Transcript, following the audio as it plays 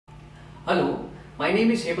Hello, my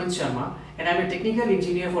name is Hemanth and I am a technical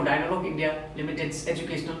engineer for Dyna India Limited's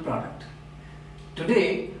educational product.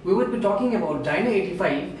 Today we will be talking about Dyna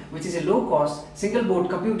 85, which is a low-cost single-board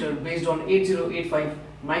computer based on 8085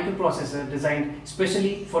 microprocessor designed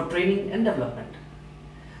specially for training and development.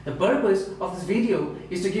 The purpose of this video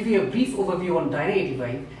is to give you a brief overview on Dyna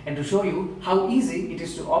 85 and to show you how easy it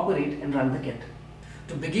is to operate and run the kit.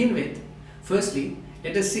 To begin with, firstly,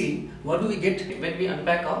 let us see what do we get when we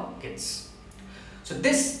unpack our kits. So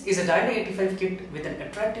this is a Dyna 85 kit with an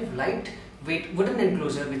attractive lightweight wooden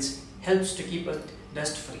enclosure which helps to keep it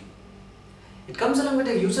dust free. It comes along with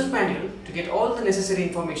a user manual to get all the necessary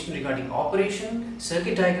information regarding operation,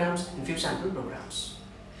 circuit diagrams and few sample programs.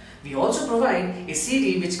 We also provide a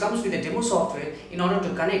CD which comes with a demo software in order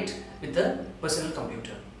to connect with the personal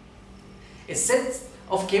computer. A set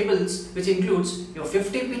of cables which includes your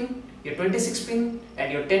 50-pin, your 26-pin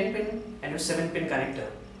and your 10-pin and your 7-pin connector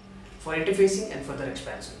for interfacing and further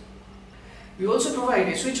expansion. We also provide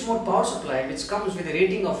a switch mode power supply which comes with a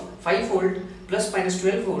rating of 5 volt plus minus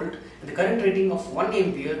 12 volt and the current rating of 1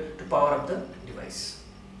 ampere to power up the device.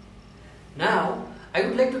 Now I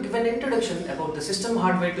would like to give an introduction about the system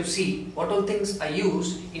hardware to see what all things are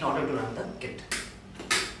used in order to run the kit.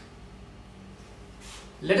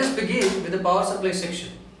 Let us begin with the power supply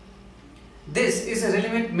section. This is a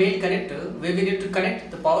relevant male connector where we need to connect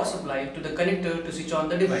the power supply to the connector to switch on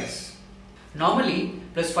the device. Normally,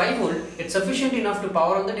 plus 5 volt is sufficient enough to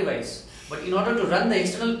power on the device, but in order to run the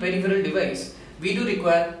external peripheral device, we do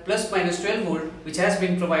require plus minus 12 volt which has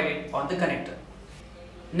been provided on the connector.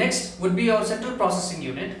 Next would be our central processing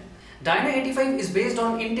unit. Dyna 85 is based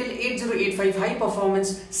on Intel 8085 high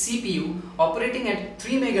performance CPU operating at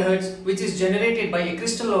 3 MHz which is generated by a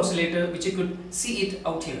crystal oscillator which you could see it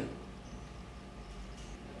out here.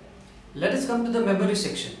 Let us come to the memory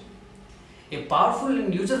section. A powerful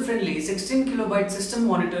and user-friendly 16 KB system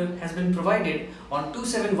monitor has been provided on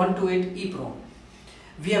 27128 EEPROM.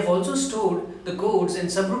 We have also stored the codes and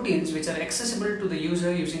subroutines which are accessible to the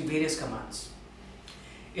user using various commands.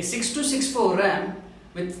 A 6264 RAM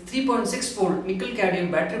with 3.6 volt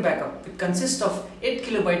nickel-cadmium battery backup which consists of 8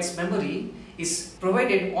 KB memory is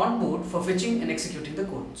provided on board for fetching and executing the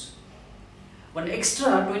codes. One extra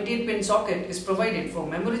 28-pin socket is provided for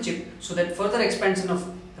memory chip so that further expansion of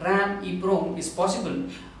RAM EEPROM is possible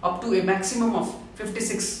up to a maximum of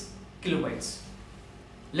 56 KB.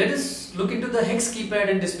 Let us look into the hex keypad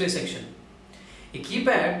and display section. A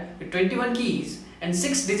keypad with 21 keys and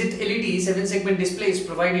 6-digit LED 7-segment display is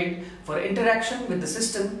provided for interaction with the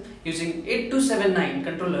system using 8279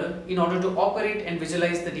 controller in order to operate and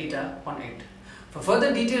visualize the data on it. For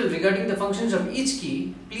further detail regarding the functions of each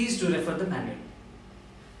key, please do refer the manual.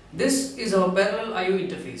 This is our parallel I/O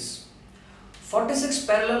interface. 46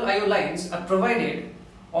 parallel I/O lines are provided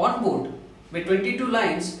on board with 22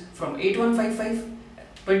 lines from 8155,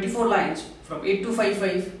 24 lines from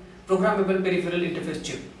 8255 programmable peripheral interface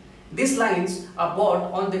chip. These lines are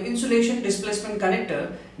bought on the insulation displacement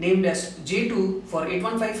connector named as J2 for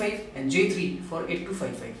 8155 and J3 for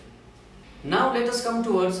 8255. Now let us come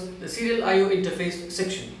towards the serial I/O interface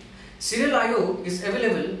section. Serial I/O is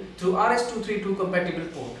available through RS-232 compatible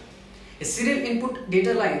port. A serial input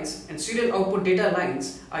data lines and serial output data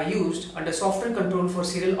lines are used under software control for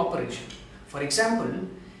serial operation. For example,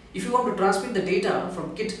 if you want to transmit the data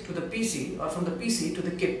from kit to the PC or from the PC to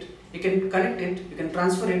the kit, you can connect it, you can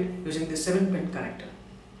transfer it using the 7-pin connector.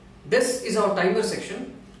 This is our timer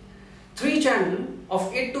section. 3-channel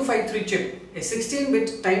of 8253 chip, a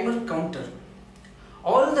 16-bit timer counter.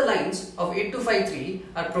 All the lines of 8253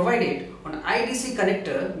 are provided on IDC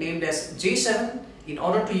connector named as J7 in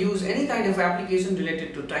order to use any kind of application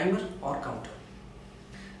related to timer or counter.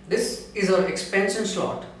 This is our expansion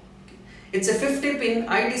slot. It's a 50-pin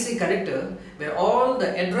IDC connector where all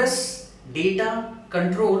the address, data,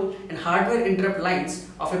 control and hardware interrupt lines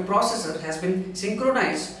of a processor has been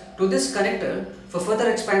synchronized to this connector for further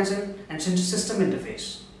expansion and system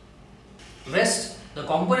interface. Rest, the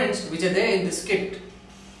components which are there in this kit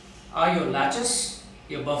are your latches,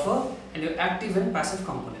 your buffer and your active and passive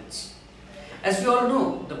components. As we all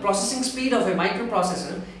know, the processing speed of a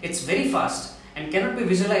microprocessor is very fast and cannot be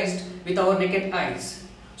visualized with our naked eyes.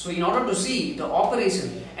 So in order to see the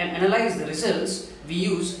operation and analyze the results, we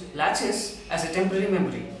use latches as a temporary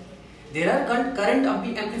memory. There are current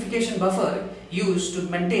amplification buffer used to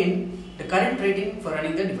maintain the current rating for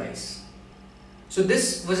running the device. So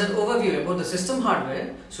this was an overview about the system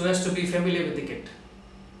hardware so as to be familiar with the kit.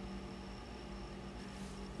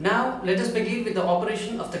 Now let us begin with the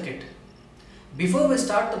operation of the kit. Before we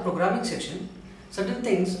start the programming section, certain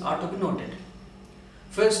things are to be noted.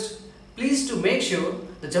 First, Please to make sure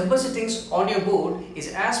the jumper settings on your board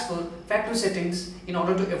is as per factory settings in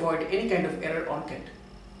order to avoid any kind of error on kit.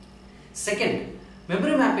 Second,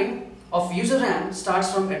 memory mapping of user RAM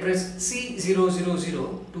starts from address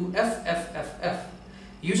C000 to FFFF.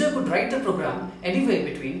 User could write the program anywhere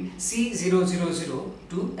between C000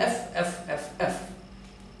 to FFFF.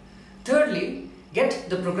 Thirdly, get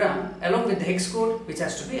the program along with the hex code which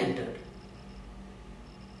has to be entered.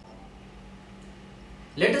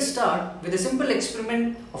 Let us start with a simple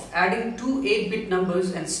experiment of adding two 8-bit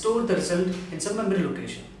numbers and store the result in some memory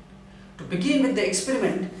location. To begin with the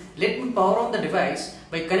experiment, let me power on the device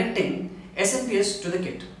by connecting SMPS to the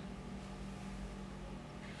kit.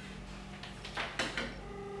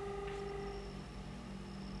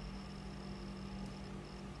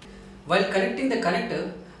 While connecting the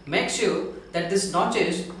connector, make sure that these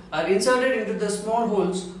notches are inserted into the small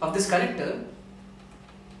holes of this connector,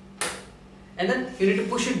 and then you need to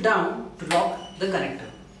push it down to lock the connector.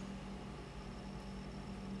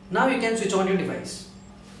 Now you can switch on your device.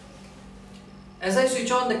 As I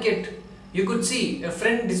switch on the kit, you could see a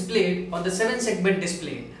friend displayed on the 7-segment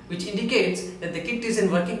display, which indicates that the kit is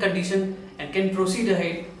in working condition and can proceed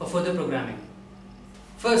ahead for further programming.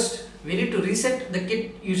 First, we need to reset the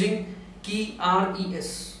kit using key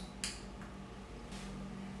RES.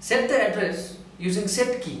 Set the address using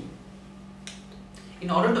set key in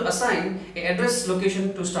order to assign an address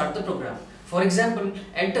location to start the program. For example,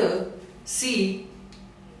 enter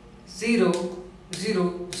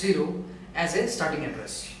C000 as a starting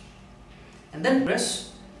address, and then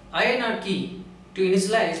press INR key to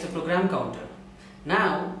initialize the program counter.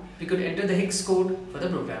 Now we could enter the hex code for the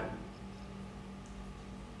program.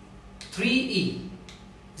 3E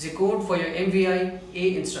is a code for your MVI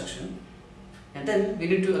A instruction, and then we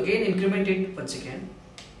need to again increment it once again,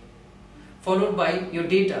 followed by your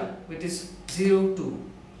data, which is 02.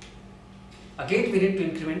 Again we need to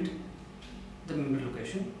increment the memory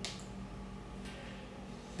location.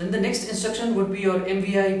 Then the next instruction would be your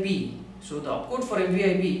MVI B. So the opcode for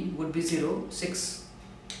MVI B would be 06.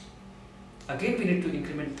 Again we need to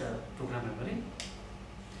increment the program memory.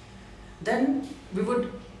 Then we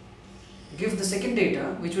would give the second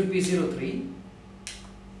data, which would be 03.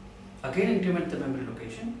 Again increment the memory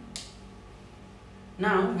location.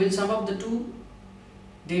 Now we'll sum up the two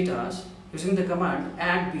datas using the command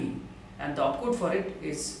add B, and the opcode for it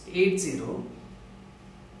is 80.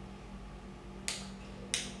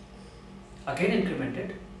 Again increment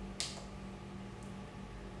it.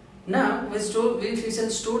 Now we shall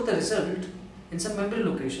store the result in some memory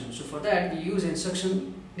location. So for that we use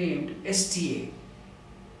instruction named STA.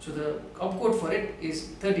 So the opcode for it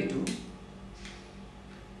is 32.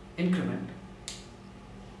 Increment.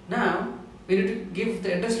 Now we need to give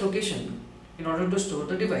the address location in order to store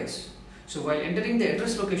the device. So while entering the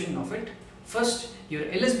address location of it, first your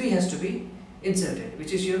LSB has to be inserted,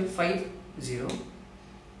 which is your 50.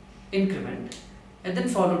 Increment, and then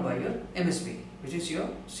followed by your MSB, which is your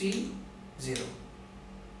C0.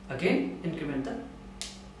 Again increment the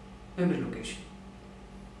memory location.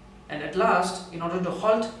 And at last, in order to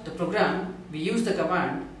halt the program, we use the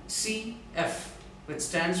command CF, which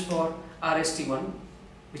stands for RST1,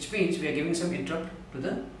 which means we are giving some interrupt to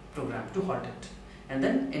the program to halt it, and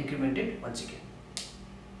then increment it once again.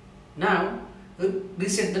 Now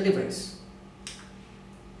reset the device.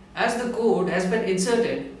 As the code has been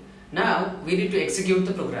inserted, now we need to execute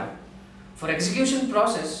the program. For execution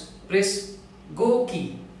process, press Go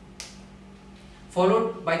key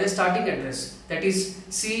followed by the starting address, that is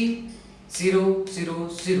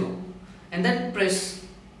C000, and then press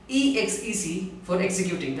EXEC for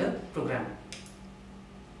executing the program.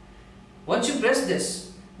 Once you press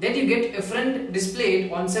this, then you get a friend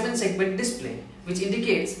displayed on 7-segment display, which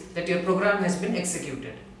indicates that your program has been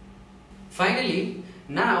executed. Finally,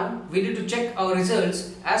 now we need to check our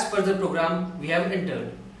results as per the program we have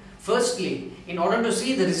entered. Firstly, in order to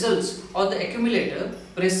see the results on the accumulator,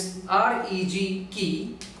 press REG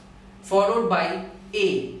key followed by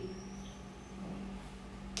A.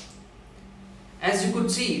 As you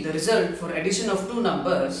could see, the result for addition of two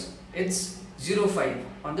numbers, it's 05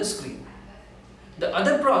 on the screen. The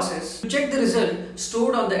other process, to check the result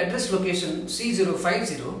stored on the address location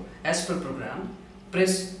C050 as per program,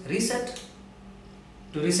 press reset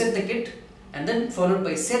to reset the kit, and then followed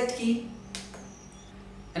by set key,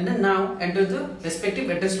 and then now enter the respective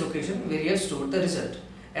address location where you have stored the result.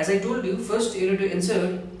 As I told you, first you need to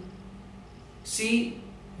insert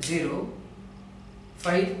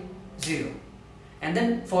C050 and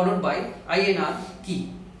then followed by INR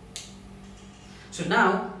key. So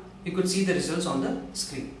now you could see the results on the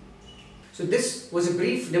screen. So this was a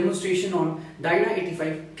brief demonstration on Dyna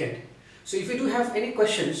 85 kit. So if you do have any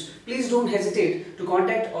questions, please don't hesitate to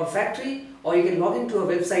contact our factory, or you can log into our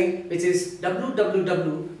website, which is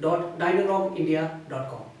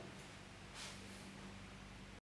www.dynalogindia.com.